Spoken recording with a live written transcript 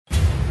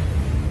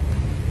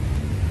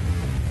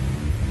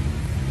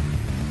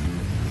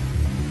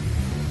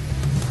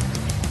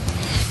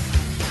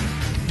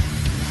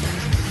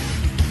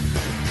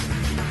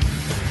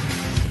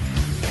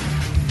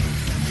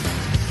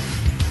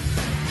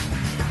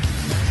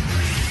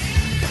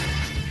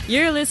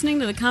You're listening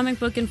to the Comic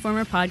Book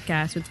Informer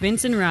podcast with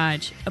Vince and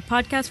Raj, a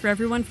podcast for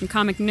everyone from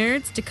comic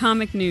nerds to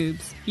comic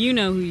noobs. You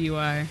know who you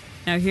are.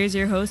 Now here's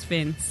your host,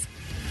 Vince.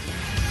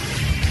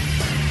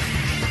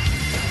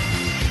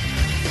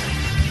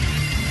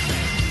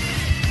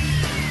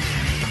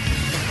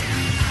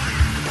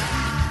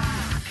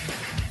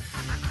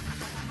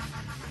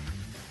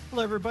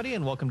 Hello, everybody,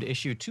 and welcome to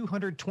issue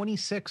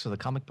 226 of the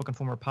Comic Book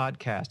Informer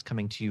podcast,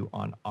 coming to you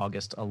on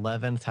August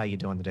 11th. How you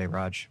doing today,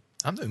 Raj?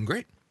 I'm doing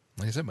great.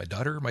 Like I said,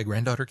 my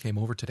granddaughter came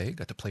over today,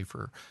 got to play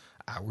for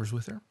hours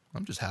with her.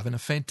 I'm just having a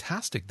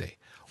fantastic day.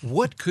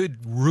 What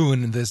could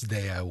ruin this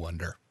day, I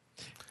wonder?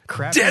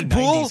 Crappy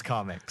Deadpool? 90s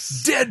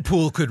comics.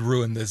 Deadpool could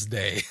ruin this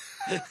day.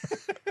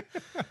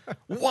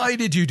 Why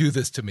did you do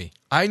this to me?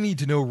 I need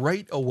to know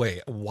right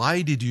away.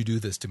 Why did you do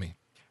this to me?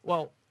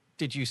 Well,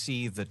 did you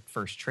see the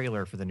first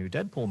trailer for the new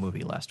Deadpool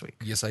movie last week?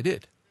 Yes, I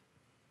did.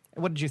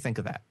 What did you think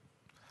of that?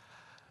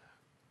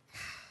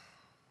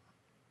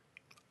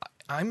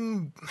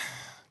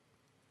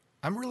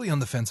 I'm really on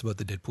the fence about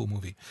the Deadpool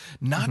movie.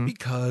 Not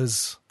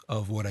because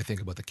of what I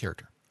think about the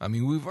character. I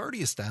mean, we've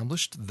already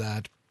established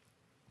that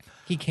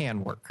He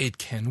can work. it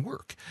can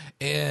work.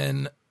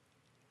 And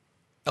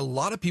a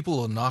lot of people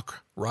will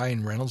knock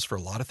Ryan Reynolds for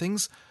a lot of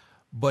things.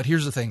 But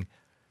here's the thing.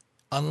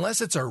 Unless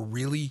it's a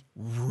really,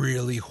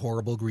 really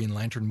horrible Green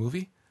Lantern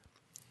movie,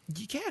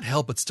 you can't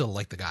help but still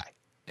like the guy.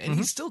 And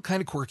he's still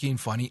kind of quirky and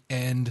funny.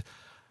 And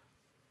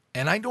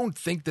I don't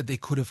think that they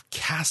could have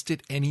cast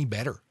it any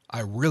better. I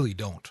really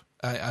don't.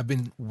 I've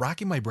been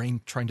racking my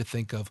brain trying to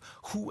think of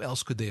who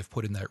else could they have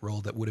put in that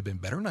role that would have been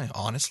better. And I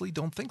honestly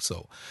don't think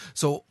so.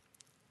 So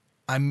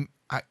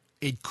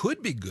it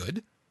could be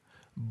good,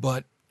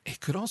 but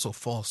it could also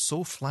fall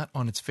so flat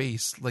on its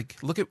face. Like,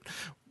 look at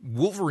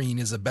Wolverine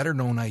is a better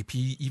known IP,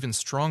 even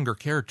stronger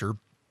character,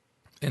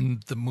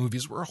 and the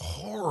movies were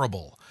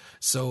horrible.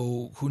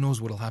 So who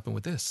knows what'll happen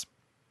with this?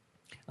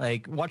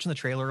 Like, watching the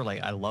trailer,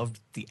 like, I loved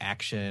the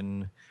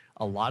action.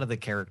 A lot of the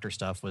character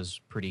stuff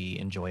was pretty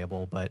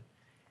enjoyable, but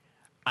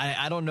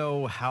I don't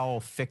know how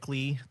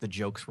thickly the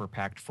jokes were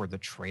packed for the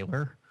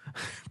trailer,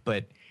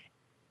 but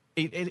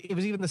it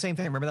was even the same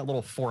thing. Remember that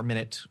little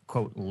 4-minute,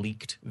 quote,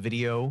 leaked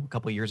video a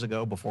couple of years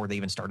ago before they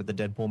even started the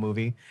Deadpool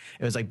movie?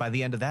 It was like by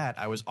the end of that,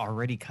 I was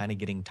already kind of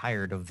getting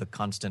tired of the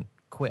constant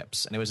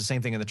quips. And it was the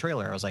same thing in the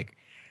trailer. I was like,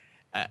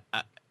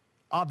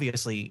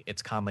 obviously,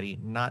 it's comedy.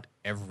 Not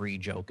every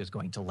joke is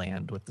going to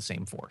land with the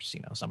same force.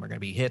 You know, some are going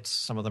to be hits.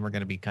 Some of them are going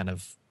to be kind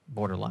of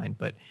borderline.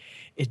 But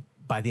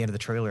by the end of the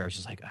trailer, I was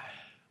just like...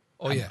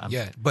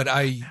 But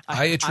I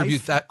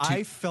attribute that to...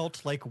 I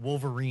felt like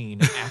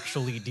Wolverine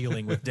actually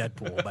dealing with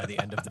Deadpool by the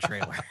end of the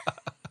trailer.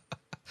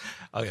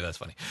 Okay, that's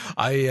funny.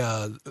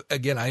 I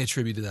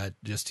attributed that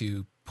just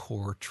to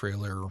poor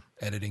trailer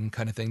editing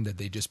kind of thing, that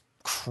they just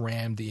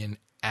crammed in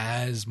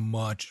as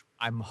much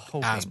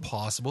as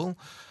possible.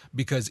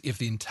 Because if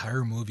the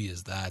entire movie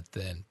is that,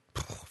 then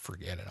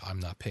forget it. I'm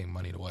not paying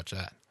money to watch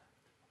that.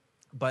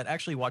 But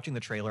actually watching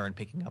the trailer and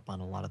picking up on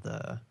a lot of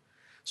the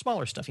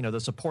smaller stuff, you know, the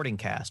supporting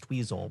cast,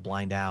 Weasel,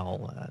 Blind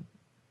Owl,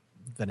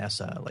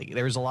 Vanessa, like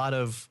there's a lot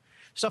of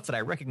stuff that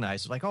I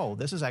recognized, like, oh,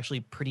 this is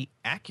actually pretty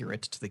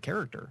accurate to the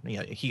character. You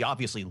know, he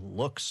obviously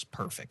looks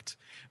perfect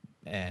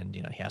and,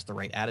 you know, he has the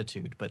right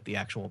attitude, but the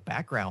actual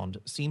background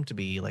seemed to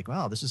be like,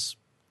 wow,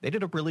 they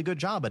did a really good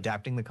job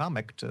adapting the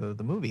comic to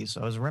the movie.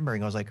 So I was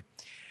like,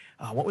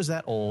 what was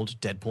that old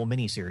Deadpool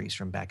miniseries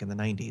from back in the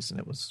 90s?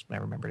 And I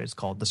remembered it's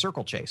called The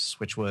Circle Chase,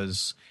 which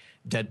was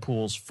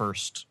Deadpool's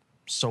first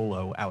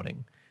solo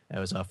outing. It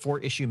was a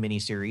 4-issue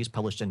miniseries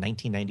published in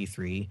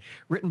 1993,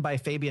 written by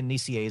Fabian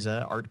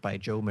Nicieza, art by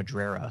Joe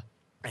Madureira.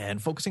 And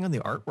focusing on the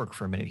artwork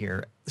for a minute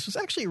here, this was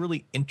actually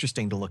really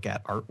interesting to look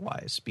at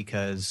art-wise,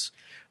 because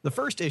the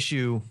first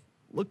issue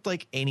looked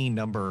like any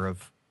number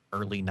of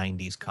early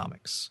 90s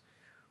comics.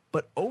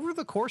 But over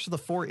the course of the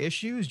 4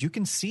 issues, you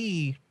can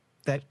see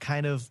that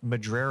kind of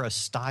Madureira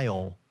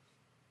style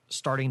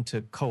starting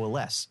to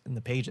coalesce in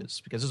the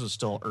pages, because this was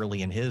still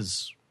early in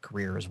his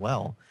career as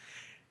well.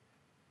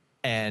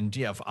 And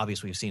yeah,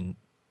 obviously we've seen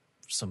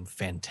some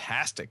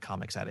fantastic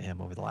comics out of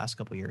him over the last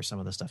couple of years. Some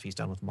of the stuff he's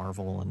done with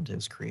Marvel and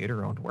his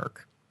creator-owned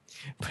work.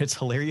 But it's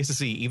hilarious to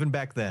see, even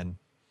back then,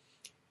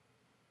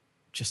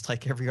 just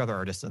like every other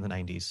artist in the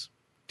 90s,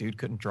 dude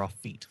couldn't draw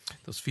feet.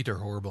 Those feet are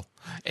horrible.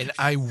 And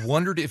I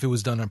wondered if it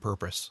was done on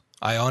purpose.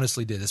 I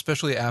honestly did,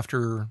 especially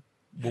after...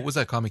 What was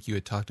that comic you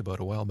had talked about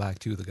a while back,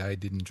 too? The guy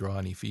didn't draw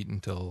any feet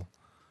until...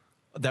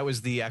 That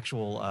was the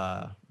actual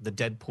the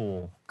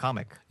Deadpool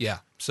comic. Yeah.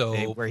 So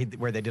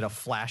where they did a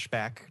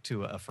flashback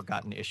to a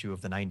forgotten issue of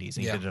the 90s,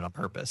 and he did it on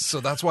purpose. So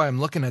that's why I'm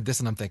looking at this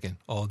and I'm thinking,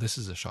 oh, this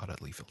is a shot at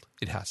Liefeld.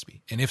 It has to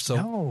be. And if so,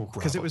 no,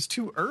 because it was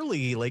too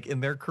early, like in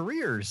their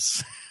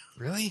careers.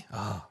 Really?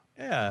 Oh.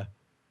 Yeah.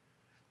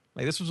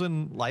 Like this was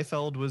when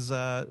Liefeld was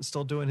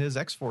still doing his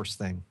X-Force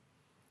thing.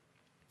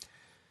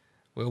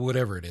 Well,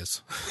 whatever it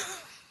is.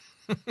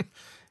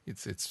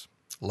 It's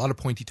a lot of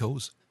pointy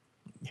toes.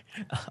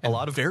 A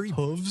lot of very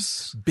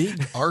hooves,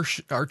 big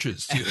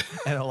arches too,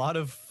 and a lot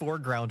of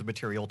foreground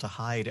material to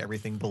hide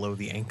everything below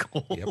the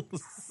ankles. Yep.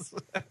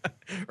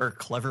 or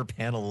clever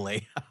panel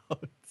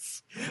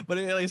layouts. But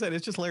like I said,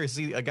 it's just hilarious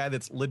to see a guy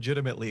that's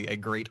legitimately a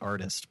great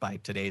artist by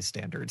today's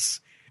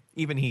standards.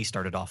 Even he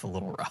started off a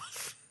little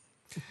rough.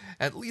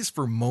 At least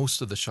for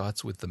most of the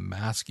shots with the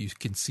mask, you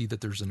can see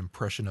that there's an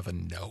impression of a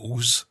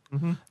nose,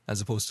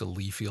 as opposed to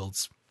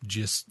Liefield's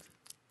just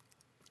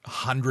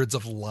hundreds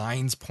of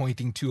lines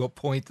pointing to a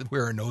point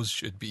where a nose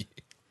should be.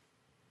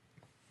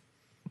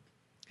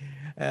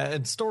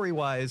 And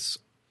story-wise,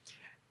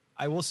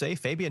 I will say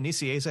Fabian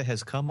Nicieza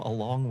has come a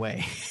long way.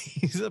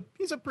 He's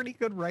a pretty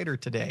good writer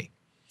today.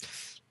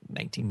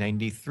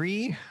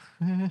 1993?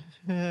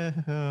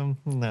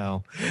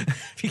 No.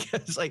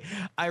 Because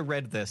I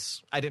read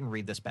this. I didn't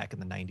read this back in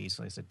the 90s.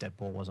 Like I said,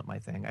 Deadpool wasn't my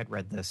thing. I'd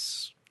read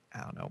this,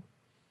 I don't know,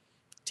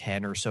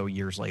 10 or so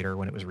years later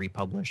when it was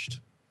republished.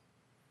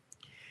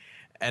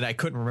 And I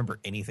couldn't remember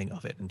anything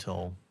of it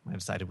until I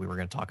decided we were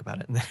going to talk about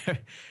it.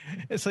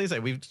 And so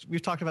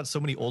we've talked about so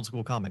many old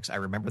school comics. I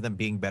remember them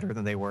being better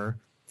than they were.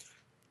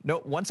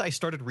 No, once I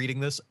started reading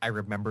this, I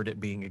remembered it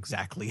being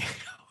exactly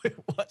how it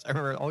was. I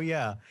remember, oh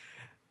yeah,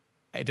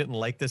 I didn't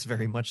like this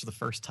very much the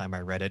first time I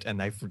read it,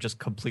 and I just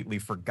completely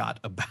forgot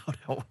about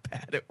how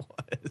bad it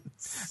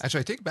was. Actually,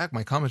 I take back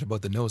my comment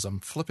about the nose. I'm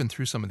flipping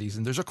through some of these,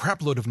 and there's a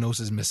crap load of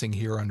noses missing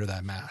here under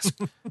that mask.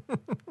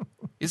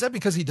 Is that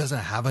because he doesn't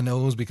have a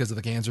nose because of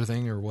the cancer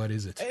thing, or what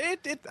is it?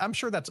 I'm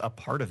sure that's a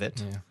part of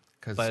it.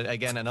 Yeah, but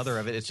again, another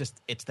of it,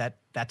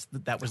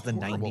 that was the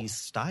horrible 90s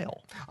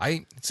style.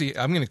 I'm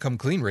going to come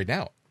clean right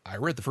now. I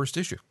read the first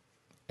issue,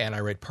 and I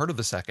read part of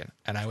the second,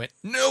 and I went,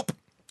 nope.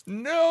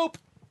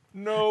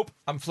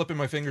 I'm flipping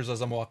my fingers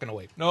as I'm walking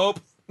away. Nope.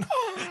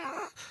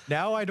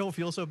 Now I don't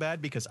feel so bad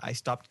because I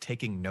stopped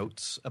taking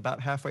notes about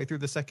halfway through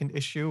the second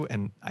issue,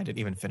 and I didn't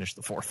even finish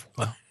the fourth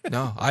one.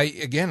 No,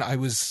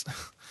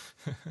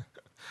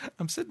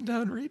 I'm sitting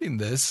down reading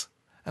this,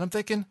 and I'm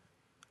thinking,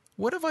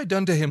 what have I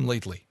done to him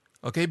lately?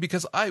 Okay,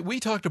 because we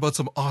talked about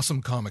some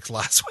awesome comics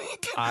last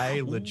week.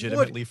 I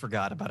legitimately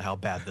forgot about how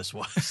bad this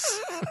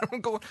was. I'm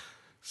going,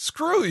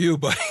 screw you,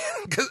 buddy.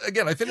 Because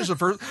again, I finished the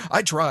first.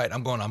 I tried.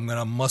 I'm going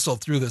to muscle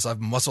through this.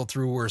 I've muscled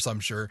through worse, I'm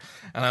sure.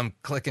 And I'm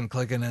clicking,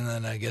 and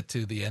then I get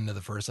to the end of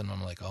the first, and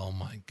I'm like, oh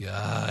my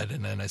God.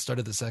 And then I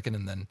started the second,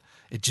 and then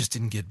it just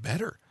didn't get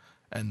better.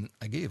 And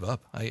I gave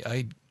up.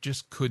 I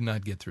just could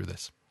not get through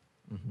this.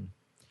 Mm-hmm.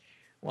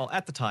 Well,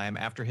 at the time,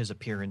 after his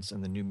appearance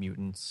in the New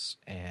Mutants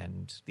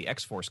and the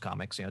X-Force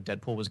comics,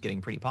 Deadpool was getting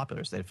pretty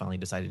popular, so they finally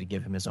decided to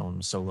give him his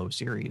own solo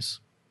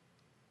series.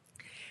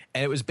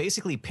 And it was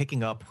basically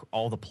picking up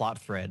all the plot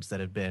threads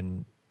that had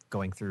been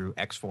going through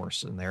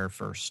X-Force in their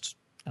first,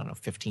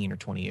 15 or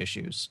 20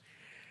 issues.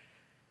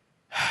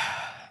 I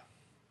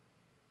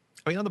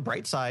mean, on the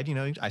bright side,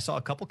 I saw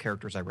a couple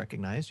characters I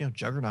recognized.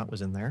 Juggernaut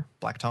was in there.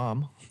 Black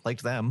Tom,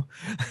 liked them.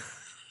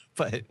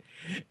 But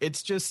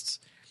it's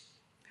just...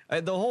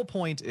 the whole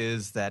point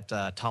is that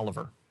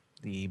Tolliver,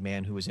 the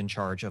man who was in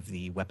charge of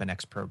the Weapon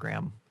X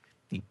program,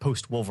 the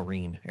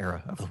post-Wolverine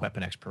era of the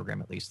Weapon X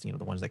program, at least, the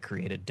ones that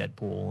created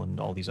Deadpool and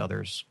all these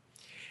others,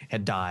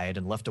 had died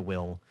and left a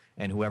will,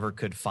 and whoever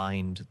could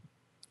find,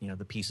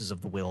 the pieces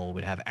of the will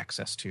would have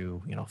access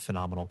to,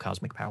 phenomenal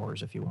cosmic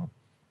powers, if you will.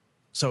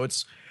 So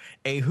it's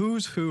a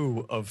who's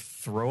who of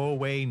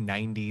throwaway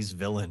 90s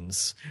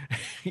villains,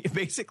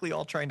 basically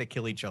all trying to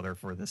kill each other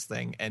for this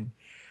thing. And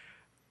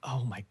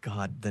oh my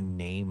God, the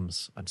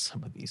names on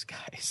some of these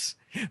guys.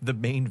 The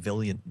main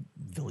villain,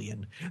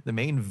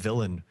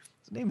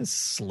 his name is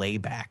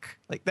Slayback.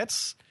 Like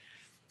that's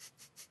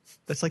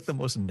like the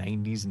most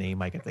 90s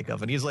name I can think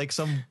of. And he's like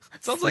some...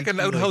 Sounds like an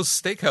outhouse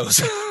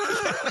steakhouse.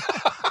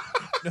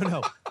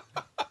 No.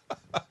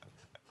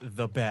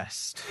 The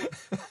best.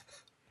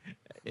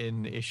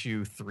 In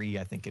issue 3,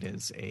 I think it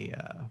is, a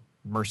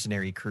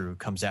mercenary crew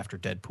comes after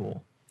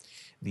Deadpool.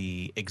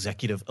 The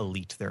executive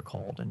elite, they're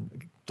called.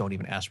 And don't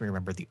even ask me to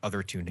remember the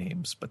other two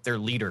names. But their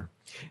leader,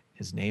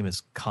 his name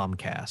is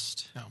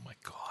Comcast. Oh, my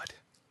God.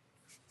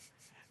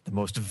 The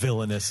most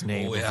villainous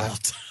name of all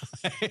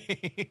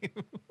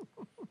time.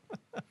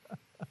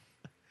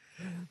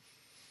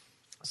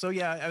 So,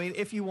 yeah, I mean,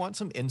 if you want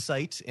some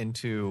insight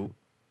into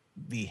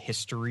the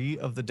history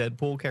of the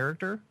Deadpool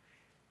character,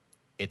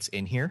 it's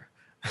in here.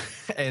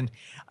 And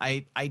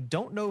I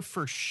don't know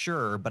for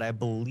sure, but I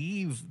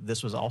believe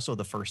this was also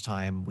the first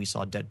time we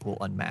saw Deadpool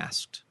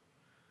unmasked.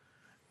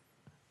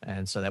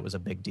 And so that was a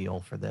big deal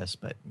for this.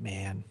 But,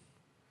 man.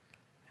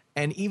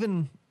 And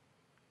even...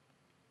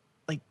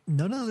 like,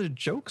 none of the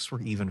jokes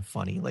were even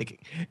funny.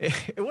 Like,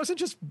 it wasn't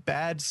just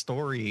bad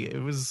story.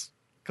 It was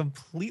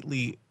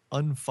completely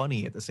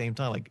unfunny at the same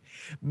time. Like,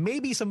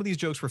 maybe some of these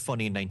jokes were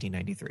funny in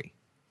 1993.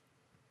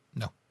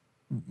 No.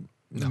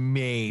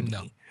 Maybe.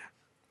 No.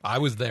 I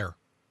was there.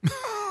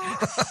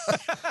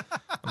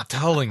 I'm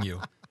telling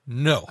you.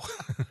 No.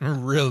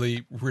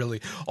 Really.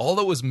 All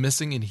that was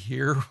missing in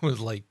here was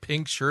like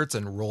pink shirts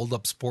and rolled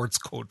up sports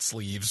coat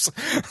sleeves.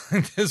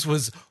 This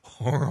was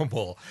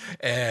horrible.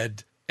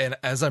 And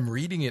as I'm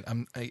reading it,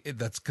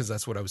 that's because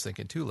that's what I was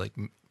thinking too. Like,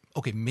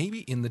 okay, maybe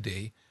in the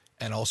day,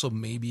 and also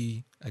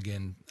maybe,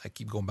 again, I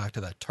keep going back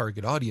to that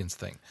target audience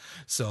thing.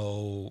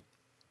 So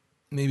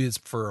maybe it's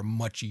for a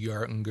much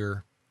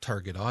younger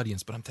target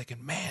audience, but I'm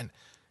thinking, man,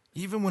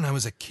 even when I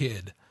was a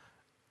kid,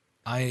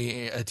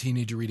 a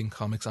teenager reading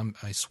comics,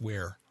 I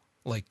swear,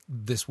 like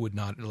this would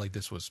not, like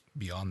this was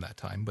beyond that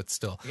time, but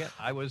still. Yeah,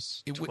 I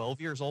was 12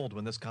 years old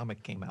when this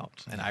comic came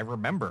out, and I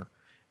remember,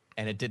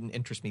 and it didn't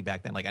interest me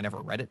back then. Like I never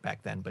read it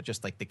back then, but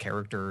just like the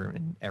character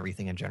and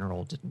everything in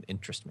general didn't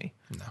interest me.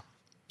 No,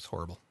 it's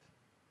horrible.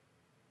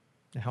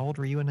 How old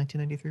were you in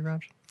 1993,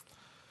 Raj?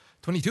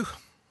 22.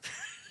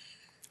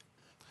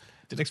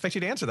 Didn't expect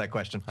you to answer that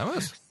question. I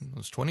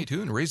was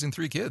 22 and raising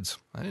 3 kids.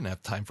 I didn't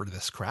have time for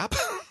this crap.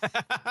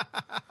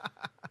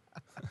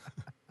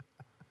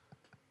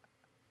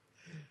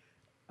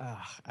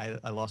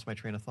 I lost my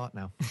train of thought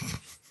now.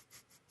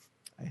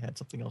 I had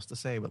something else to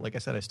say, but like I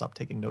said, I stopped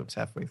taking notes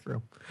halfway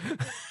through.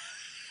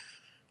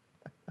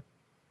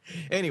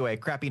 Anyway,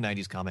 crappy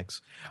 90s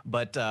comics.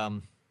 But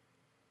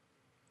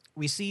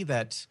we see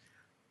that,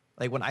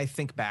 like, when I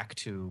think back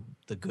to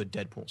the good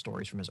Deadpool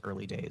stories from his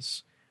early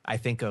days, I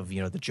think of,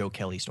 the Joe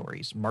Kelly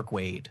stories, Mark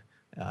Waid,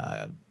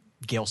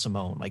 Gail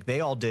Simone. Like,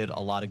 they all did a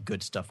lot of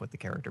good stuff with the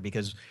character,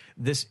 because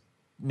this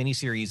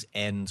miniseries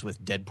ends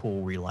with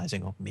Deadpool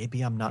realizing, oh,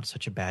 maybe I'm not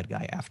such a bad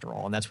guy after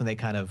all. And that's when they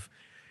kind of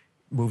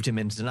moved him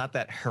into not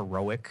that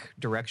heroic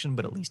direction,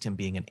 but at least him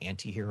being an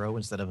anti-hero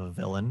instead of a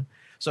villain.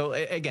 So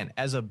again,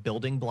 as a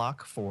building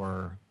block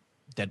for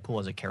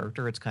Deadpool as a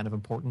character, it's kind of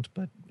important,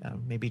 but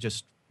maybe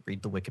just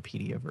read the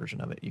Wikipedia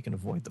version of it. You can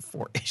avoid the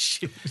 4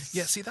 issues.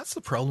 Yeah, see, that's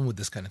the problem with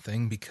this kind of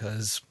thing,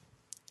 because,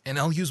 and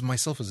I'll use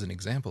myself as an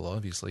example,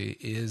 obviously,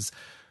 is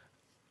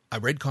I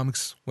read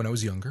comics when I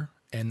was younger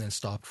and then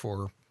stopped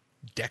for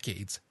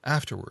decades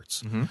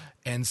afterwards. Mm-hmm.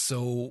 And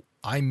so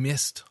I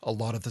missed a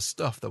lot of the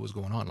stuff that was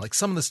going on. Like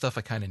some of the stuff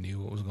I kind of knew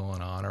what was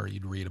going on, or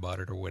you'd read about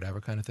it or whatever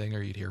kind of thing,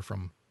 or you'd hear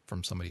from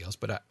somebody else,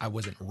 but I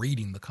wasn't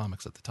reading the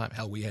comics at the time.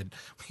 Hell, we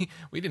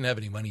didn't have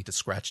any money to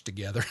scratch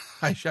together.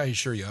 I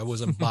assure you, I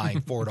wasn't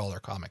buying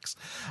 $4 comics.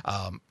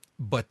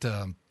 But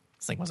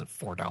this thing wasn't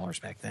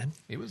 $4 back then.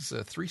 It was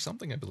 $3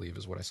 something, I believe,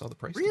 is what I saw the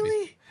price.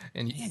 Really?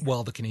 And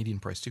well, the Canadian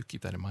price too.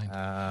 Keep that in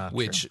mind.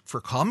 Which true.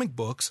 For comic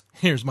books,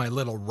 here's my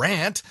little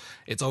rant.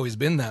 It's always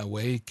been that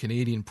way.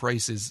 Canadian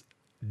price is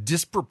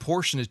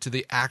disproportionate to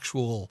the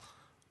actual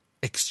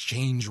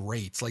exchange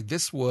rates. Like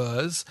this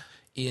was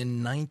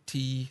in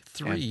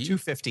 93, yeah,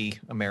 $250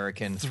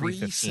 American,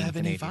 $315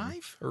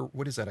 Canadian. Or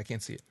what is that? I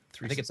can't see it.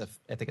 I think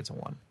it's a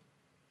 1.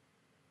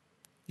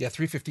 Yeah,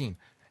 $315.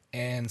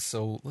 And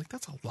so, like,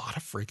 that's a lot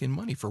of freaking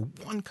money for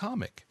one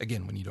comic.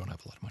 Again, when you don't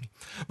have a lot of money.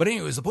 But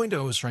anyways, the point I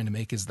was trying to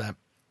make is that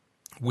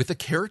with a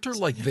character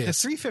like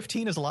this, the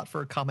 $315 is a lot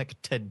for a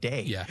comic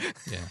today. Yeah.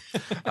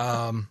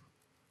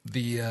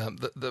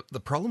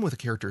 The problem with a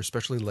character,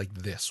 especially like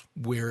this,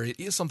 where it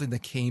is something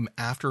that came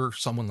after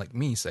someone like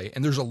me, say,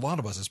 and there's a lot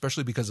of us,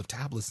 especially because of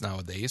tablets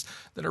nowadays,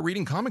 that are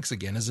reading comics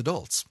again as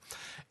adults,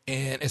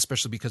 and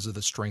especially because of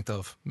the strength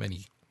of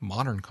many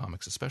modern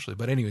comics, especially.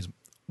 But anyways,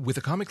 with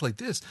a comic like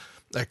this,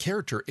 a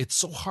character, it's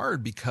so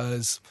hard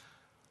because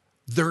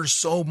there's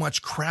so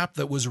much crap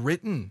that was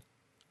written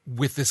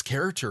with this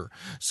character.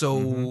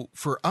 So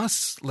for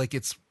us, like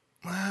it's,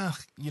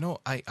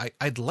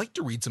 I'd like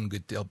to read some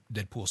good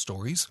Deadpool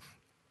stories,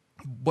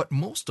 but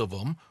most of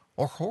them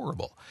are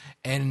horrible.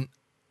 And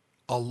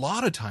a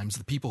lot of times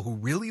the people who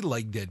really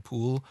like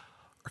Deadpool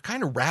are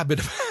kind of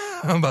rabid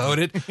about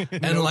it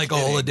and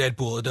all the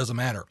Deadpool, it doesn't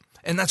matter.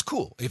 And that's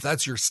cool. If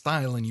that's your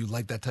style and you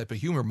like that type of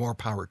humor, more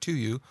power to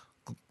you.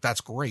 That's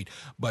great.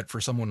 But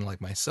for someone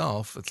like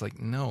myself, it's like,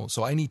 no.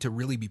 So I need to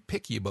really be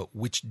picky about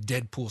which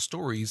Deadpool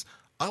stories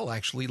I'll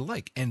actually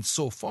like. And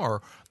so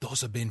far,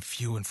 those have been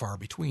few and far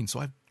between. So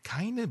I've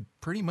kind of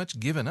pretty much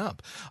given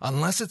up,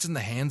 unless it's in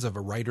the hands of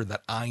a writer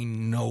that I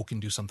know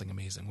can do something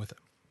amazing with it.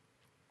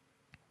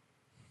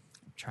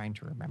 I'm trying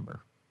to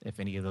remember if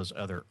any of those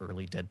other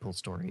early Deadpool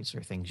stories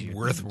are things you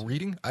worth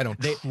reading. I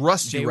don't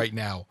trust you right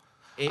now.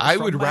 I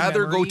would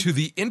rather go to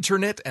the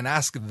internet and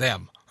ask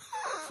them.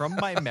 From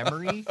my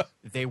memory,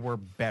 they were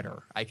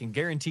better. I can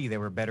guarantee they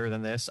were better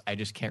than this. I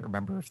just can't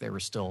remember if they were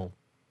still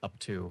up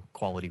to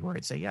quality where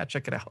I'd say, yeah,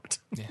 check it out.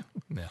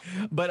 Yeah.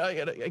 But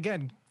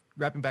again,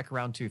 wrapping back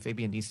around to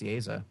Fabian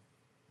Nicieza,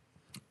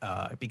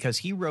 because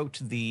he wrote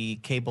the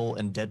Cable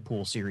and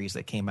Deadpool series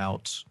that came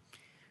out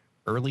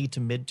early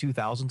to mid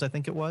 2000s, I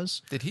think it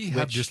was. Did he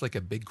have just like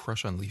a big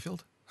crush on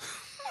Liefeld?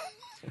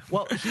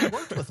 Well, he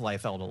worked with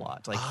Liefeld a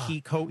lot. Like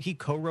he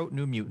co-wrote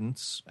New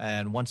Mutants,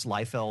 and once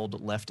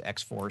Liefeld left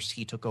X-Force,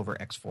 he took over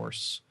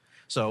X-Force.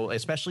 So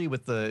especially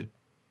with the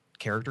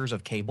characters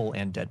of Cable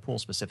and Deadpool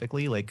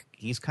specifically, like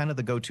he's kind of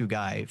the go-to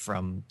guy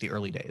from the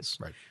early days.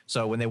 Right.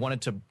 So when they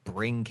wanted to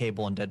bring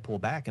Cable and Deadpool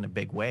back in a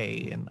big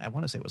way, and I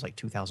want to say it was like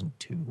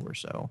 2002 or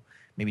so,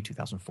 maybe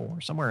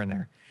 2004, somewhere in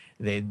there,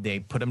 they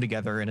put them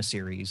together in a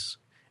series,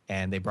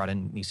 and they brought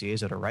in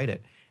Nicieza to write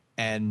it.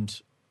 And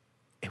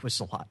it was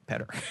a lot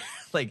better.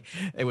 Like,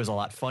 it was a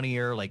lot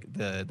funnier. Like,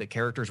 the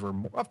characters were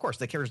more, of course,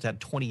 the characters had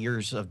 20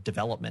 years of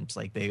development.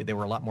 Like, they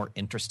were a lot more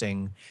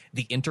interesting.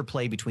 The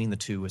interplay between the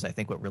two is, I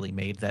think, what really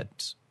made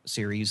that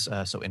series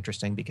so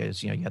interesting,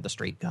 because, you know, you had the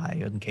straight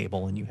guy in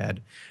Cable and you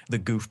had the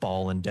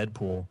goofball in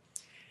Deadpool,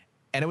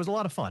 and it was a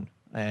lot of fun.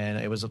 And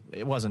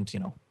it wasn't,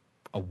 you know,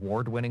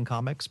 award-winning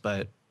comics,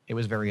 but it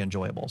was very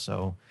enjoyable.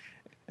 So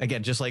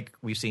again, just like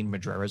we've seen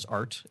Madrera's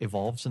art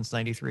evolve since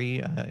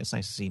 '93, it's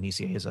nice to see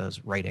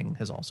Nicieza's writing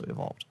has also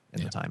evolved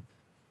in the time.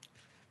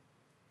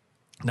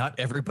 Not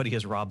everybody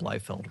is Rob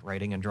Liefeld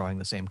writing and drawing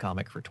the same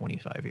comic for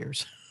 25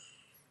 years.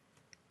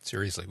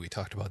 Seriously, we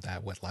talked about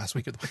that, last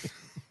week? I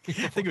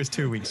think it was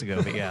 2 weeks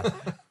ago, but yeah.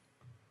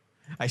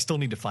 I still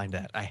need to find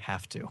that. I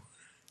have to.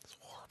 It's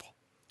horrible.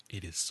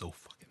 It is so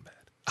fucking bad.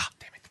 Ah,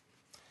 damn it.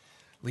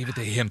 Leave it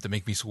to him to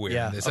make me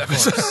swear in this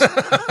episode.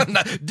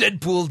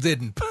 Deadpool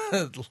didn't.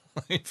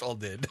 Liefeld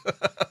did.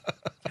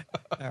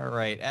 All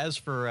right. As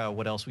for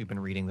what else we've been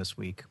reading this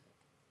week,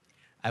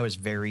 I was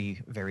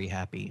very, very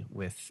happy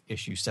with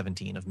issue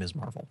 17 of Ms.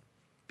 Marvel,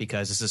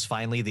 because this is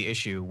finally the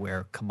issue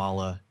where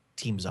Kamala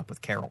teams up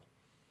with Carol.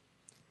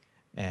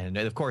 And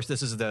of course,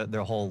 this is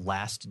the whole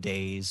Last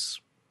Days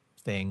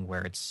thing,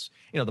 where it's,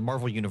 you know, the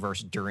Marvel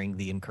Universe during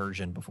the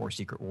incursion before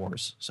Secret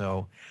Wars.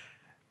 So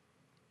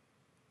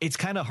it's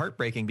kind of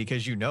heartbreaking,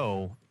 because, you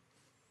know,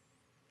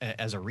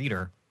 as a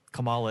reader,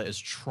 Kamala is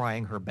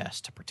trying her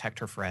best to protect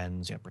her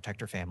friends, you know, protect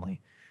her family.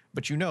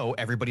 But, you know,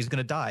 everybody's going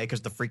to die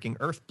because the freaking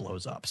Earth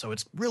blows up. So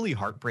it's really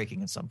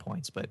heartbreaking at some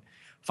points. But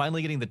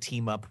finally getting the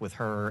team up with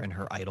her and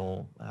her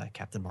idol,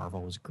 Captain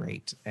Marvel, was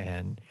great.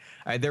 And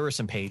there were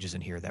some pages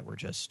in here that were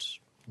just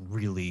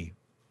really,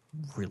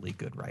 really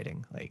good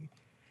writing. Like,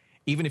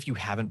 even if you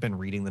haven't been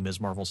reading the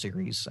Ms. Marvel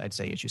series, I'd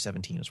say issue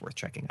 17 is worth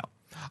checking out.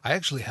 I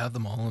actually have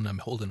them all, and I'm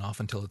holding off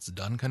until it's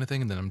done, kind of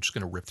thing, and then I'm just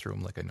going to rip through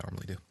them like I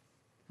normally do.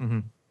 Mm-hmm.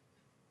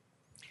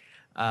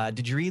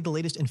 Did you read the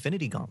latest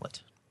Infinity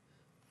Gauntlet?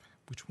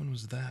 Which one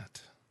was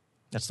that?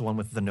 That's the one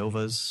with the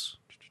Novas.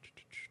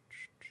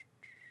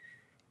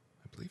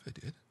 I believe I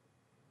did.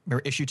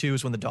 Remember, issue 2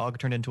 is when the dog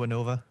turned into a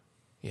Nova?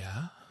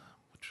 Yeah.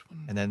 Which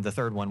one? And then the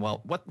third one,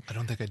 well, what? I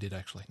don't think I did,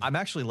 actually. No. I'm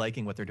actually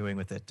liking what they're doing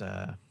with it,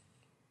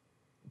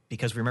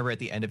 because remember at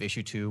the end of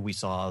issue 2, we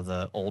saw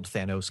the old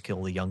Thanos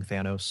kill the young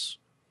Thanos.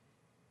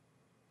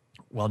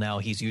 Well, now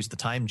he's used the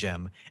time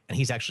gem, and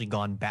he's actually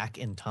gone back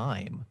in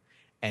time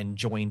and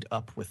joined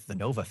up with the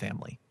Nova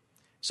family.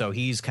 So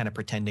he's kind of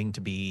pretending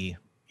to be,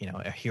 you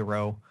know, a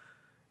hero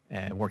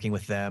and working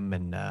with them.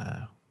 And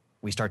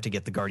we start to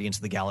get the Guardians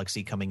of the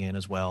Galaxy coming in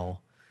as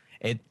well.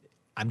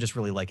 I'm just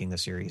really liking the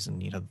series,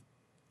 and, you know,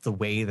 the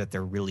way that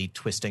they're really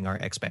twisting our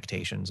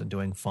expectations and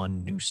doing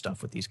fun new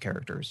stuff with these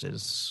characters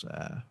is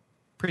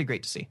pretty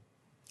great to see.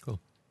 Cool.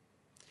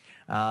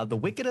 The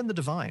Wicked and the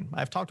Divine.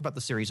 I've talked about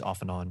the series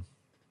off and on,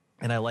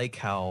 and I like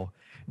how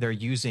they're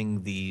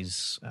using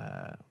these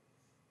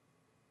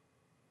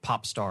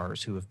pop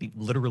stars who have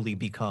literally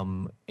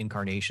become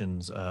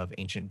incarnations of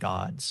ancient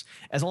gods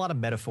as a lot of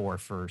metaphor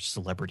for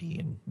celebrity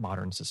in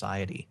modern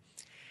society.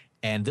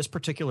 And this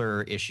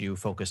particular issue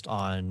focused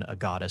on a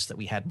goddess that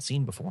we hadn't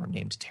seen before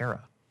named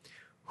Terra,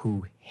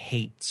 who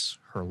hates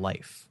her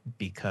life,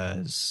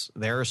 because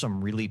there are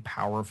some really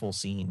powerful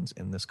scenes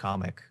in this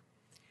comic.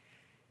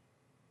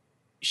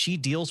 She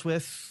deals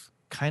with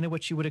kind of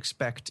what you would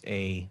expect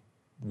a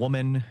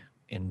woman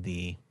in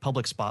the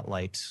public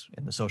spotlight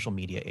in the social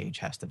media age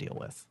has to deal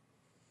with.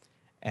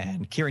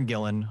 And Kieran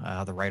Gillen,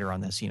 the writer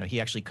on this, you know, he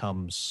actually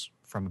comes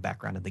from a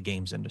background in the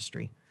games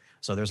industry.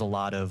 So there's a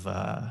lot of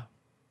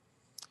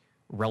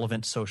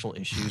relevant social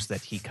issues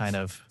that he kind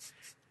of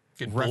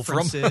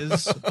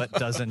references, but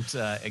doesn't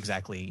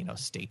exactly, you know,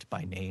 state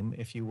by name,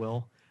 if you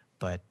will.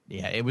 But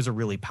yeah, it was a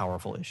really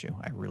powerful issue.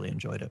 I really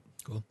enjoyed it.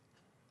 Cool.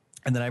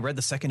 And then I read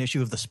the second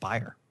issue of The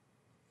Spire.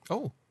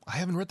 Oh, I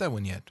haven't read that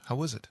one yet. How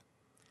was it?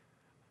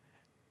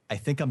 I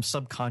think I'm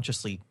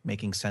subconsciously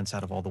making sense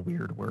out of all the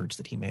weird words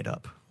that he made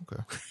up.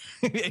 Okay.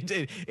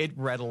 It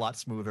read a lot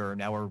smoother.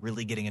 Now we're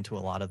really getting into a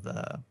lot of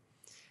the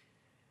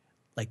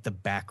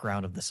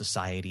background of the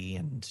society,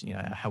 and, you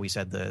know, how he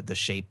said the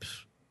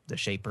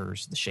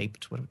shapers, the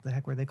shaped, what the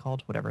heck were they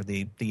called? Whatever,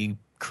 the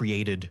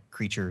created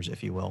creatures,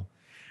 if you will,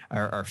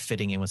 are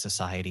fitting in with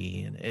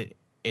society. And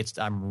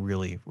I'm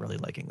really, really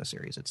liking the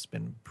series. It's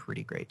been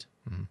pretty great.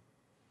 Mm-hmm.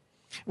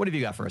 What have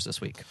you got for us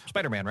this week?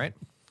 Spider-Man, right?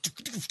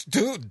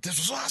 Dude, this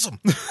was awesome.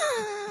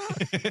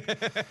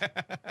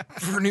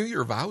 For New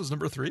Year Vows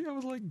number 3, I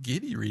was like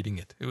giddy reading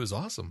it. It was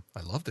awesome.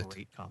 I loved it.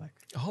 Great comic.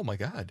 Oh my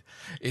God.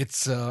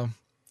 It's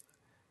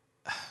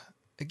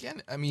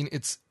again, I mean,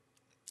 it's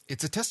a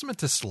testament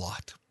to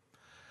Slott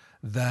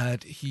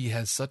that he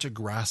has such a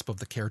grasp of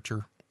the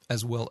character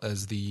as well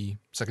as the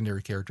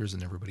secondary characters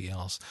and everybody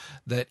else,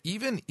 that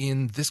even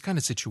in this kind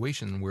of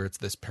situation where it's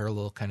this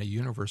parallel kind of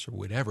universe or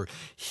whatever,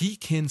 he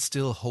can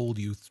still hold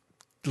you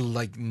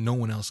like no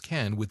one else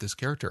can with this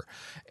character.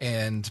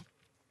 And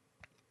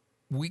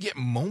we get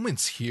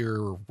moments here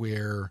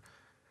where,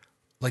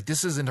 like,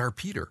 this isn't our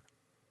Peter.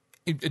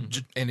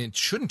 And it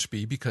shouldn't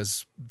be,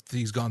 because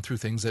he's gone through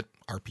things that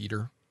our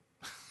Peter,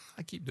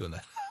 I keep doing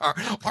that,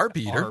 our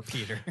Peter, Our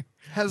Peter.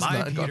 has My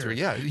not gone Peter. through.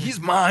 Yeah, he's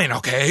mine,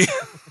 okay?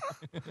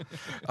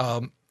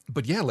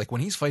 But yeah, like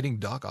when he's fighting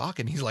Doc Ock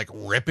and he's like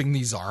ripping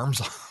these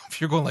arms off,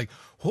 you're going like,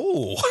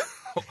 oh,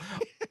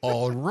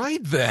 all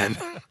right then.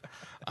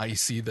 I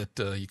see that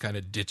you kind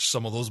of ditched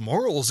some of those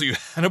morals you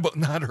had about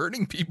not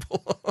hurting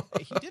people.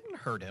 He didn't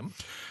hurt him.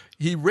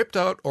 He ripped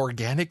out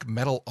organic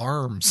metal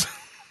arms.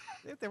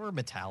 They were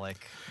metallic.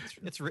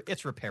 It's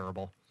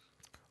repairable.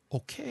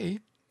 Okay.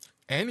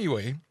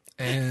 Anyway,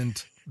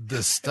 and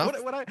the stuff.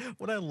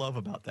 What I love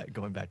about that,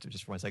 going back to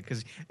just for one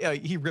second,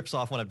 because he rips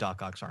off one of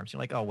Doc Ock's arms. You're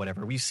like, oh,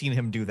 whatever. We've seen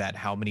him do that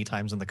how many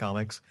times in the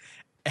comics?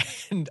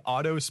 And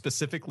Otto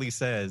specifically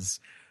says,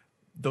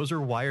 those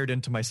are wired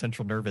into my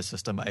central nervous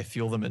system. I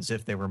feel them as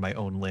if they were my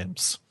own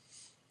limbs.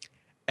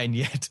 And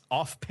yet,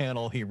 off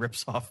panel, he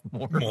rips off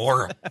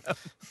more.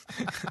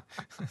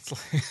 It's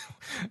like,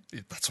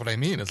 that's what I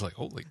mean. It's like,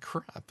 holy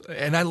crap.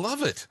 And I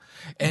love it.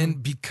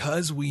 And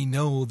because we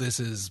know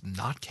this is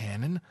not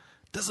canon,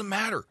 doesn't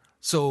matter.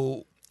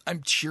 So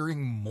I'm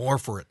cheering more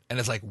for it. And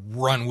it's like,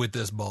 run with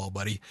this ball,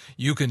 buddy.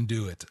 You can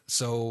do it.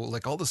 So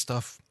like all the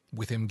stuff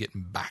with him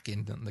getting back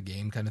into the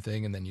game kind of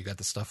thing. And then you got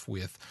the stuff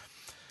with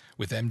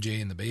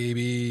MJ and the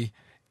baby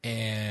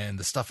and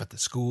the stuff at the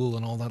school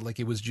and all that. Like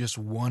it was just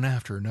one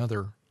after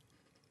another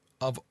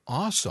of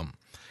awesome.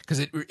 Because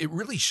it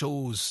really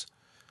shows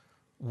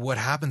what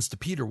happens to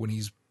Peter when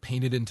he's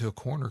painted into a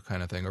corner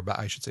kind of thing, or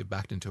I should say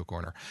backed into a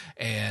corner.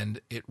 And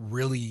it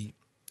really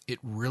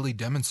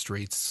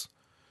demonstrates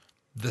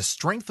the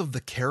strength of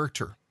the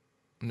character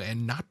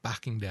and not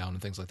backing down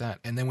and things like that.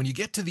 And then when you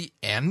get to the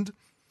end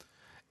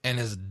and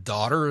his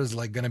daughter is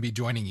like going to be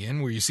joining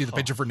in, where you see the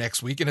picture for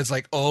next week and it's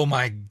like, oh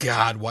my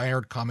God, why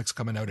aren't comics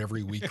coming out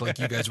every week like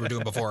you guys were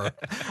doing before?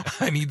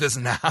 I need this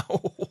now.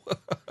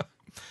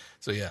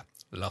 So yeah,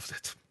 loved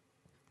it.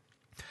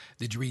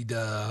 Did you read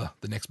the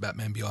next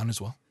Batman Beyond as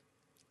well?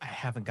 I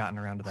haven't gotten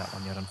around to that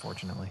one yet,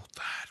 unfortunately.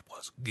 That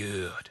was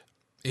good.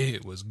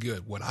 It was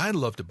good. What I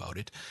loved about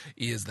it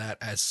is that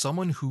as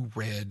someone who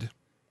read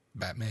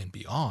Batman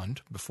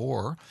Beyond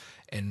before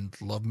and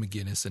loved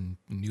McGinnis and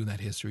knew that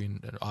history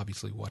and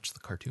obviously watched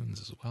the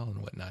cartoons as well and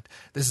whatnot,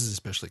 this is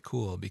especially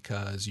cool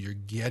because you're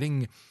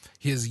getting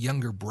his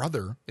younger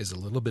brother is a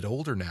little bit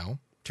older now.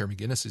 Terry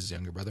McGinnis is his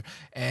younger brother,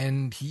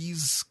 and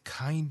he's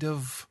kind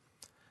of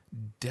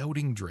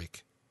doubting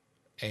Drake.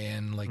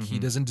 And like he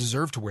doesn't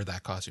deserve to wear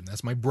that costume.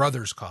 That's my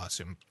brother's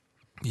costume.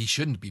 He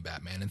shouldn't be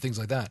Batman and things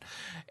like that.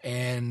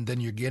 And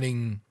then you're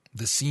getting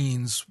the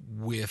scenes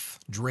with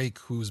Drake,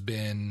 who's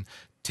been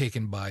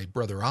taken by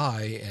Brother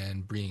Eye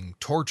and being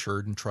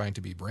tortured and trying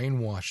to be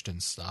brainwashed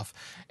and stuff,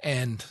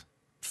 and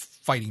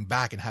fighting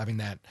back and having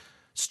that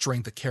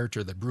strength of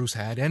character that Bruce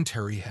had and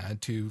Terry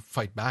had to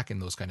fight back in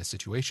those kind of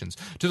situations,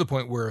 to the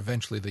point where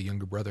eventually the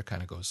younger brother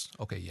kind of goes,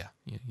 okay, yeah,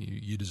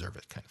 you deserve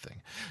it kind of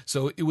thing.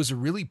 So it was a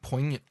really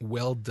poignant,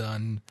 well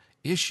done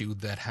issue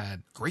that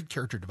had great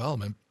character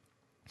development,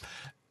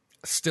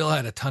 still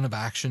had a ton of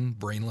action,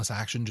 brainless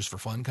action, just for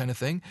fun kind of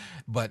thing,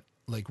 but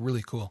like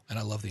really cool. And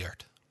I love the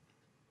art.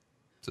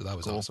 So that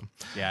was awesome.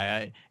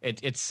 Yeah,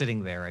 it's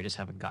sitting there. I just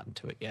haven't gotten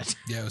to it yet.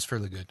 Yeah, it was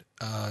fairly good.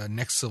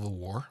 Next Civil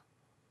War.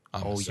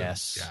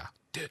 Yes. Yeah.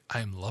 Dude,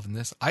 I'm loving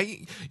this.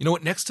 You know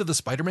what? Next to the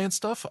Spider-Man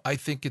stuff, I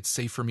think it's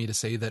safe for me to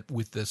say that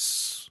with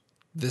this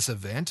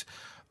event,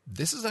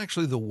 this is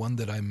actually the one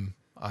that I'm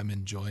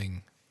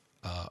enjoying.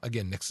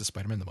 Again, next to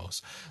Spider-Man the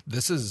most.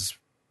 This is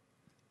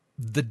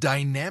the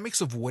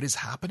dynamics of what is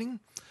happening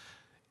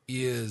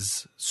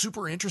is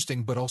super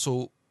interesting, but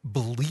also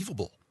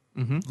believable.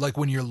 Like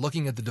when you're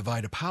looking at the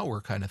divide of power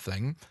kind of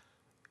thing,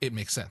 it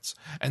makes sense.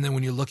 And then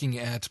when you're looking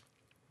at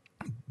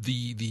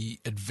the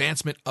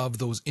advancement of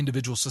those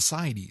individual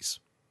societies,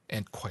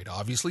 and quite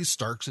obviously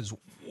Stark's is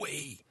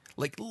way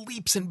like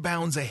leaps and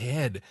bounds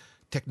ahead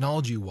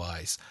technology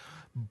wise,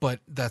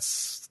 but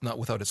that's not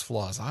without its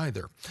flaws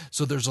either.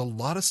 So there's a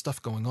lot of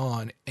stuff going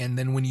on. And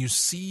then when you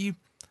see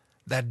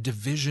that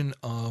division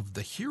of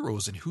the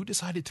heroes and who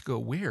decided to go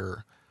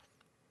where,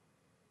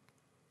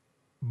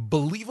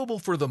 believable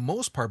for the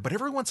most part, but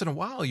every once in a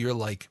while you're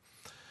like,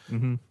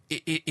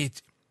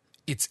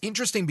 it's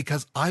interesting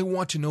because I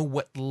want to know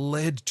what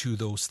led to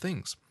those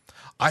things.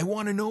 I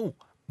want to know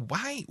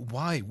why,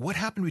 what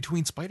happened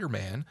between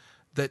Spider-Man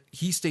that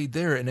he stayed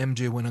there and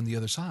MJ went on the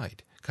other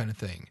side kind of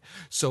thing.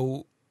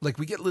 So like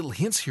we get little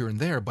hints here and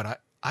there, but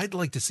I'd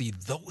like to see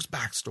those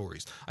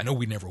backstories. I know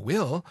we never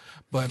will,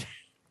 but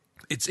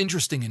it's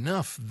interesting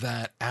enough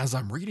that as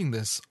I'm reading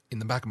this in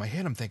the back of my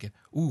head, I'm thinking,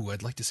 ooh,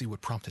 I'd like to see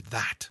what prompted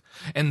that.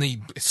 And the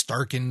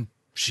Stark and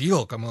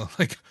She-Hulk, I'm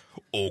like,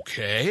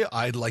 okay,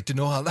 I'd like to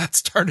know how that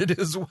started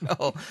as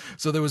well.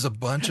 So there was a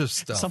bunch of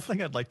stuff.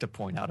 Something I'd like to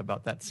point out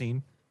about that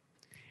scene,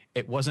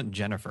 it wasn't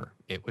Jennifer,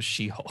 it was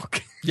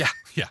She-Hulk. Yeah,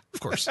 of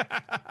course.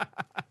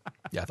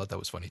 Yeah, I thought that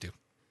was funny too.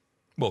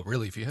 Well,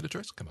 really, if you had a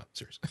choice, come on,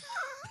 seriously.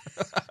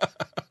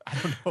 I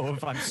don't know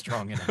if I'm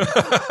strong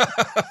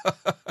enough.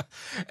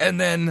 And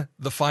then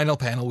the final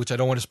panel, which I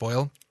don't want to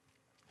spoil,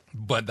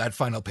 But that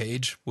final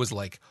page was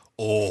like,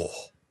 oh,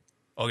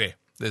 okay.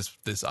 This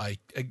I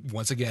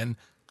once again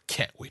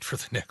can't wait for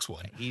the next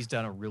one. He's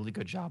done a really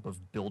good job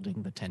of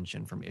building the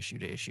tension from issue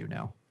to issue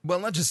now. Well,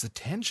 not just the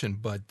tension,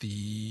 but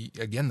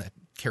that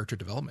character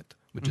development,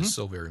 which is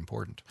so very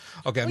important.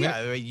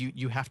 Okay,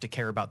 You have to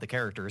care about the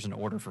characters in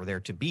order for there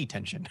to be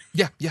tension.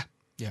 Yeah.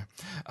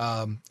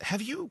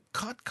 Have you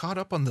caught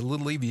up on the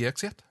Little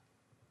AVX yet?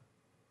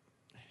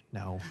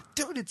 No.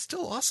 Dude, it's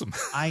still awesome.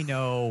 I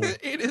know.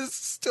 It is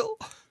still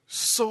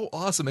so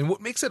awesome. And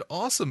what makes it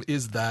awesome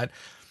is that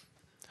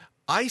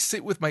I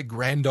sit with my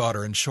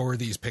granddaughter and show her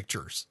these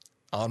pictures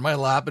on my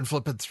lap and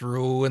flipping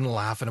through and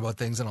laughing about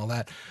things and all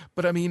that.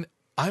 But I mean,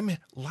 I'm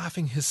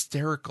laughing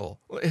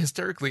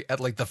hysterically at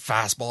like the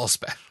fastball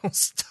special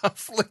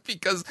stuff, like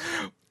because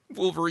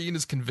Wolverine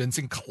is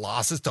convincing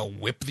Colossus to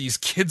whip these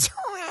kids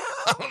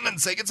around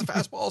and saying it's a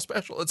fastball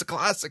special. It's a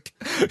classic.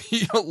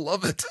 You'll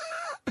love it.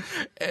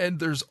 And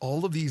there's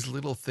all of these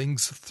little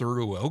things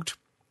throughout,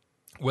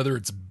 whether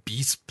it's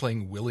Beast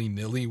playing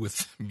willy-nilly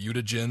with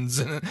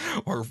mutagens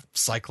or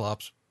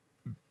Cyclops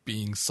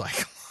being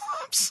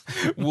Cyclops.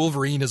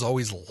 Wolverine is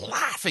always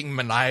laughing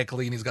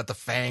maniacally, and he's got the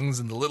fangs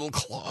and the little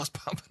claws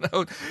popping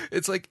out.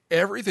 It's like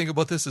everything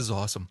about this is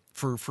awesome.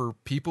 For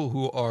people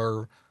who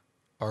are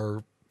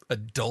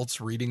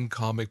adults reading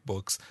comic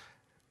books,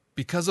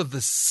 because of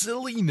the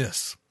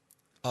silliness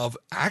of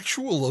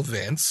actual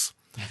events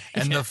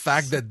and the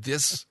fact that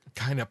this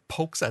kind of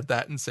pokes at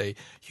that and say,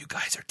 you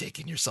guys are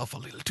taking yourself a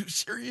little too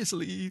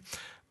seriously.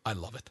 I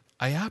love it.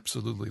 I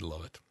absolutely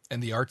love it.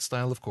 And the art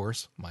style, of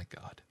course, my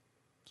God,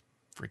 it's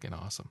freaking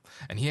awesome.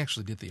 And he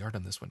actually did the art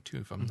on this one too,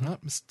 if I'm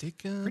not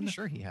mistaken. Pretty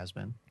sure he has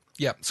been.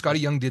 Yeah, Scotty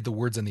Young did the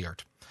words and the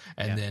art.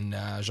 And then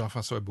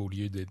Jean-François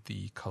Beaulieu did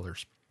the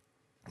colors.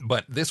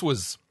 But this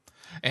was,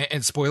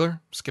 and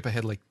spoiler, skip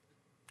ahead like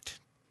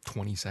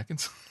 20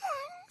 seconds.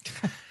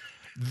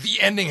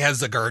 The ending has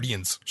the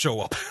Guardians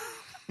show up.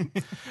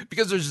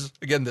 Because there's,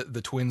 again,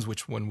 the twins,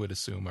 which one would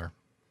assume are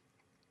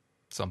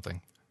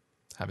something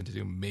having to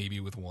do maybe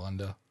with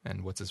Wanda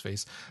and what's his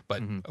face,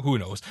 but who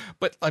knows.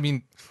 But I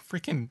mean,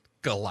 freaking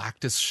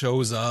Galactus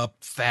shows up,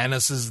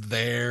 Thanos is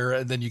there,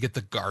 and then you get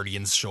the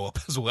Guardians show up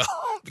as well,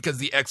 because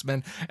the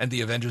X-Men and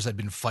the Avengers had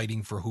been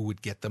fighting for who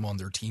would get them on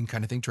their team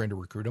kind of thing, trying to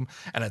recruit them.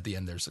 And at the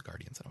end, there's the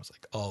Guardians. And I was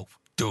like, oh,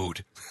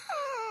 dude.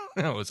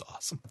 That was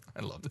awesome.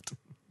 I loved it.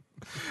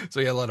 So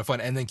yeah, a lot of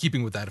fun. And then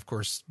keeping with that, of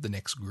course, the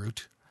next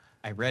Groot.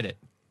 I read it.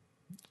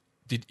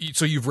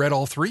 So you've read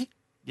all three?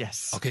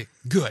 Yes. Okay,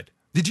 good.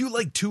 Did you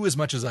like 2 as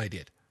much as I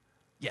did?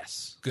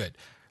 Yes. Good.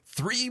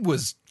 3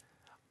 was,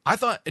 I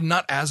thought,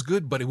 not as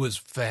good, but it was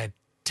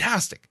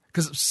fantastic.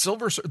 Because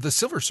the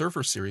Silver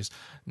Surfer series,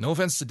 no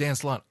offense to Dan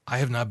Slott, I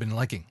have not been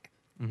liking.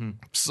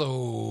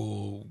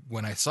 So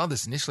when I saw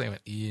this initially, I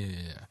went,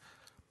 yeah.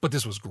 But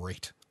this was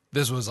great.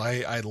 This was,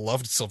 I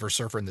loved Silver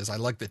Surfer in this. I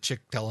liked the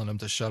chick telling him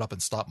to shut up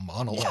and stop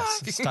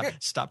monologuing. Yes,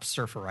 stop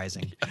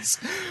surferizing. Yes.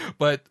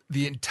 But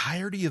the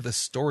entirety of the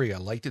story, I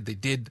liked it. They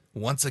did,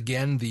 once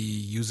again,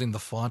 using the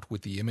font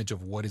with the image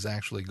of what is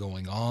actually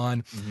going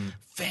on.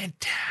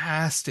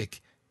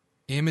 Fantastic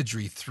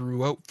imagery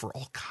throughout for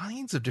all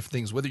kinds of different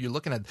things. Whether you're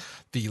looking at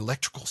the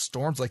electrical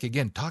storms, like,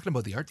 again, talking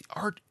about the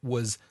art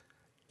was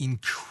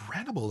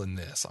incredible in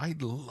this. I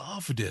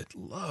loved it.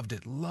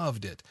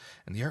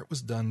 And the art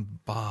was done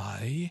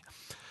by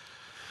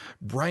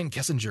Brian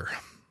Kessinger.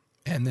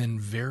 And then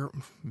Vero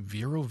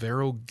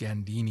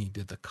Gandini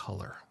did the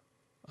color.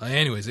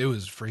 Anyways, it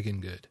was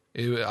freaking good.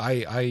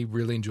 I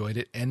really enjoyed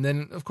it. And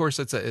then, of course,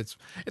 it's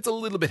a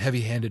little bit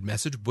heavy-handed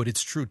message, but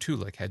it's true, too.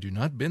 Like, had you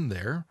not been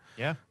there,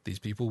 these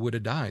people would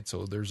have died.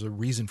 So there's a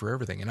reason for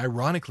everything. And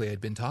ironically,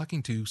 I'd been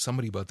talking to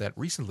somebody about that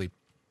recently,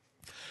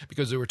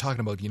 because they were talking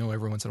about,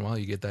 every once in a while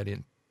you get that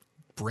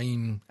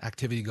brain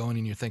activity going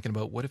and you're thinking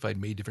about, what if I'd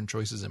made different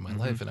choices in my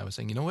life? And I was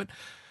saying, you know what?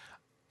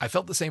 I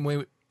felt the same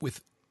way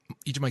with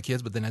each of my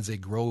kids, but then as they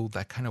grow,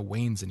 that kind of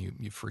wanes and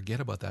you forget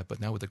about that.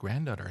 But now with the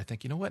granddaughter, I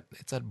think, you know what?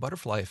 It's that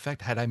butterfly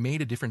effect. Had I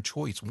made a different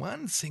choice,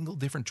 one single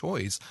different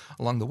choice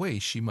along the way,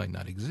 she might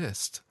not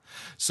exist.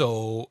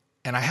 So,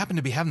 and I happened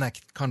to be having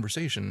that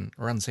conversation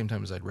around the same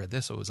time as I'd read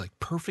this. So it was like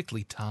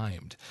perfectly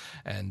timed.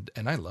 And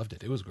I loved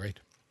it. It was great.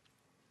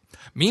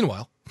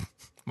 Meanwhile,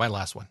 my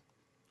last one.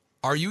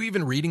 Are you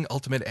even reading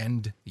Ultimate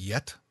End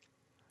yet?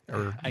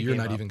 Or you're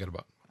not even going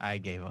to? I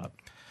gave up.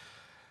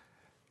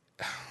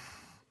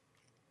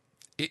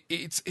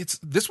 It's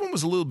this one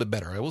was a little bit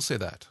better, I will say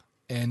that.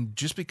 And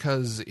just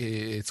because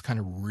it's kind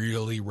of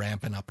really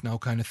ramping up now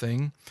kind of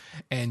thing,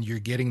 and you're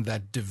getting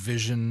that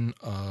division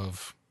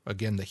of,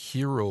 again, the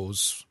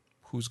heroes,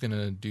 who's going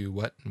to do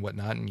what and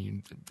whatnot,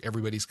 and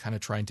everybody's kind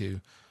of trying to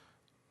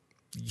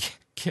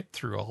get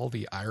through all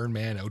the Iron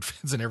Man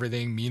outfits and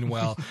everything.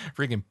 Meanwhile,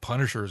 freaking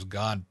Punisher's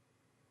gone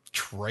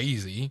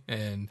crazy,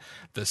 and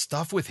the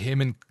stuff with him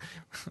and,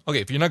 okay,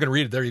 if you're not going to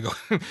read it, there you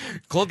go.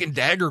 Cloak and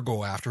Dagger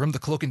go after him. The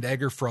Cloak and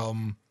Dagger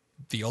from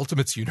the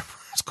Ultimates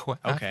universe go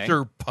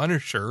after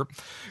Punisher.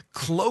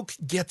 Cloak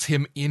gets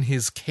him in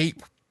his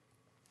cape.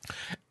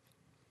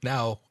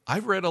 Now,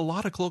 I've read a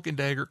lot of Cloak and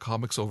Dagger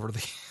comics over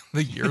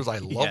the years. I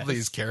love Yes.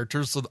 these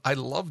characters, so I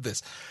love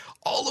this.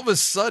 All of a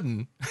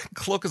sudden,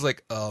 Cloak is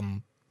like,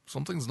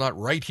 something's not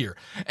right here.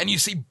 And you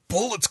see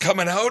bullets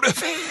coming out of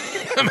him.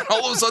 And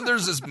all of a sudden,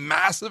 there's this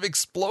massive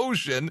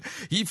explosion.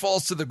 He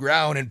falls to the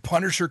ground, and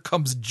Punisher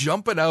comes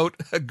jumping out,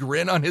 a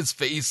grin on his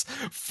face,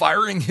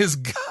 firing his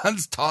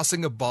guns,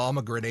 tossing a bomb,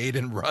 a grenade,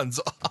 and runs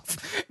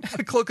off.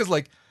 And Cloak is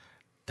like,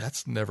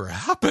 that's never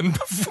happened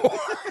before.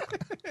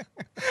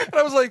 And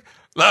I was like,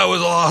 that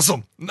was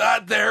awesome.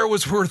 That there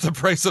was worth the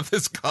price of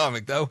this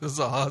comic. That was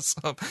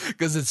awesome.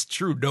 Because it's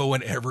true, no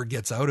one ever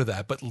gets out of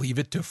that. But leave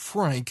it to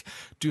Frank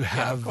to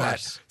have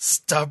that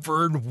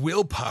stubborn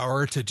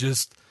willpower to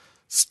just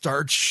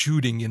start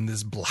shooting in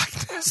this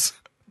blackness.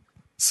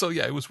 So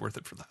yeah, it was worth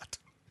it for that.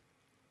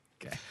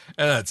 Okay.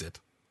 And that's it.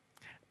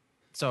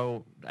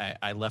 So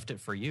I left it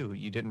for you.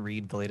 You didn't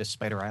read the latest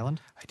Spider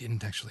Island? I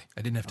didn't actually.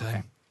 I didn't have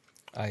time.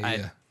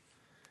 Okay.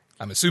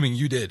 I'm assuming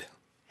you did.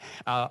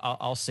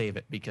 I'll save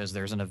it because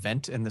there's an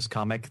event in this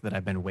comic that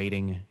I've been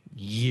waiting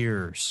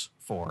years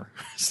for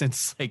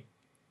since like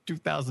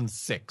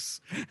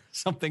 2006.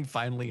 Something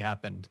finally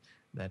happened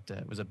that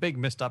was a big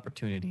missed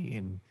opportunity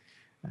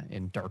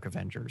in Dark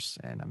Avengers,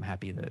 and I'm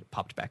happy that it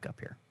popped back up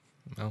here.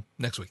 Well,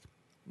 next week.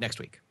 Next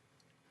week.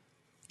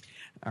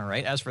 All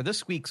right. As for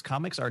this week's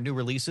comics, our new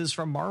releases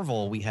from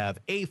Marvel, we have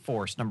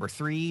A-Force number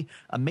 3,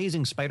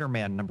 Amazing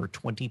Spider-Man number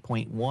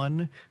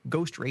 20.1,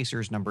 Ghost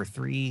Racers number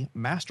 3,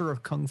 Master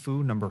of Kung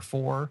Fu number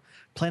 4,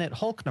 Planet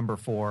Hulk number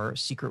 4,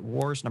 Secret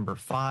Wars number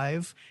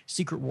 5,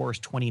 Secret Wars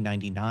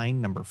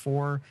 2099 number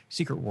 4,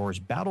 Secret Wars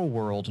Battle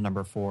World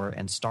number 4,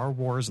 and Star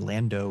Wars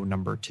Lando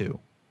number 2.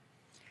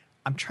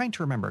 I'm trying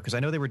to remember because I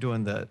know they were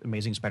doing the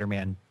Amazing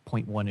Spider-Man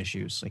 .1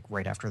 issues like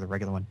right after the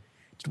regular one.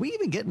 Did we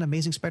even get an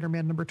Amazing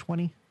Spider-Man number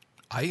 20?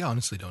 I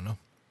honestly don't know.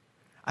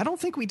 I don't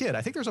think we did.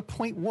 I think there's a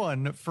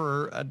 .1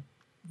 for a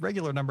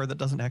regular number that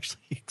doesn't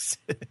actually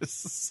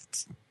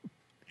exist.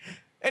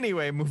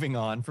 Anyway, moving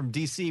on. From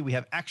DC, we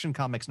have Action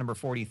Comics number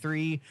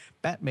 43,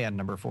 Batman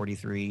number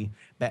 43,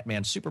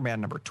 Batman Superman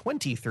number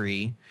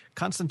 23,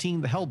 Constantine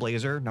the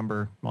Hellblazer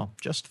number,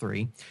 just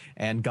 3,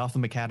 and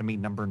Gotham Academy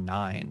number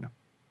 9.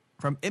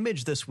 From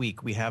Image this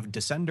week, we have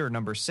Descender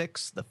number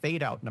 6, The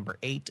Fade Out number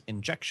 8,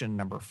 Injection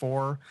number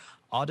 4,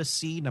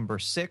 Odyssey number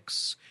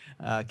 6.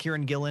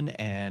 Kieran Gillen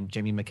and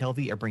Jamie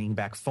McKelvey are bringing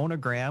back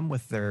Phonogram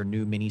with their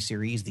new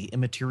miniseries, The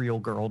Immaterial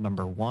Girl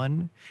number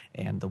 1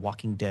 and The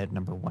Walking Dead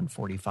number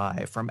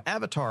 145. From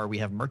Avatar, we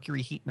have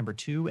Mercury Heat number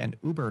 2 and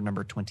Uber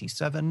number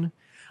 27.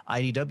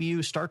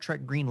 IDW, Star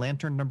Trek Green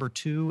Lantern number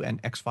 2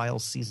 and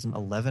X-Files season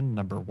 11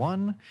 number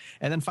 1.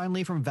 And then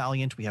finally from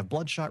Valiant, we have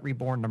Bloodshot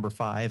Reborn number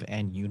 5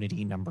 and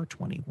Unity number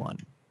 21.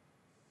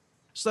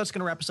 So that's going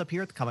to wrap us up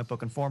here at the Comic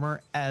Book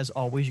Informer. As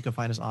always, you can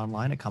find us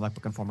online at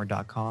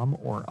comicbookinformer.com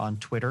or on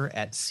Twitter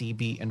at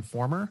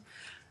CBInformer.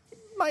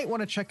 You might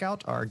want to check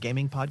out our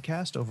gaming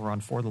podcast over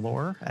on For the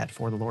Lore at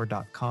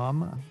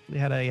forthelore.com. We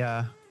had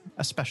a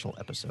special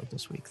episode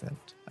this week that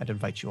I'd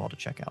invite you all to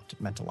check out. It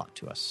meant a lot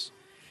to us.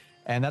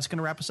 And that's going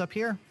to wrap us up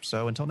here.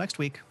 So until next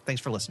week, thanks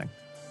for listening.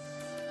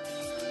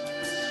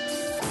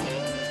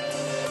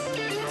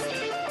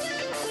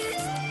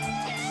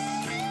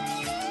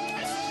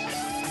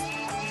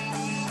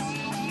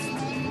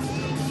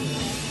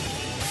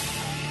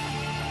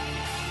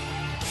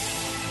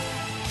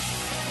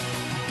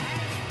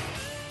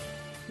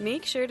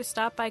 Make sure to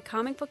stop by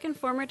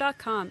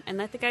comicbookinformer.com and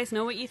let the guys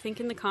know what you think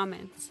in the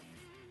comments.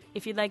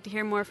 If you'd like to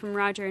hear more from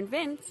Roger and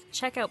Vince,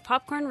 check out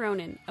Popcorn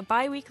Ronin, a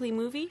bi-weekly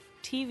movie,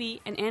 TV,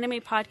 and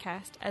anime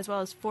podcast, as well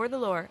as For the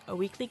Lore, a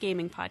weekly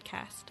gaming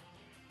podcast.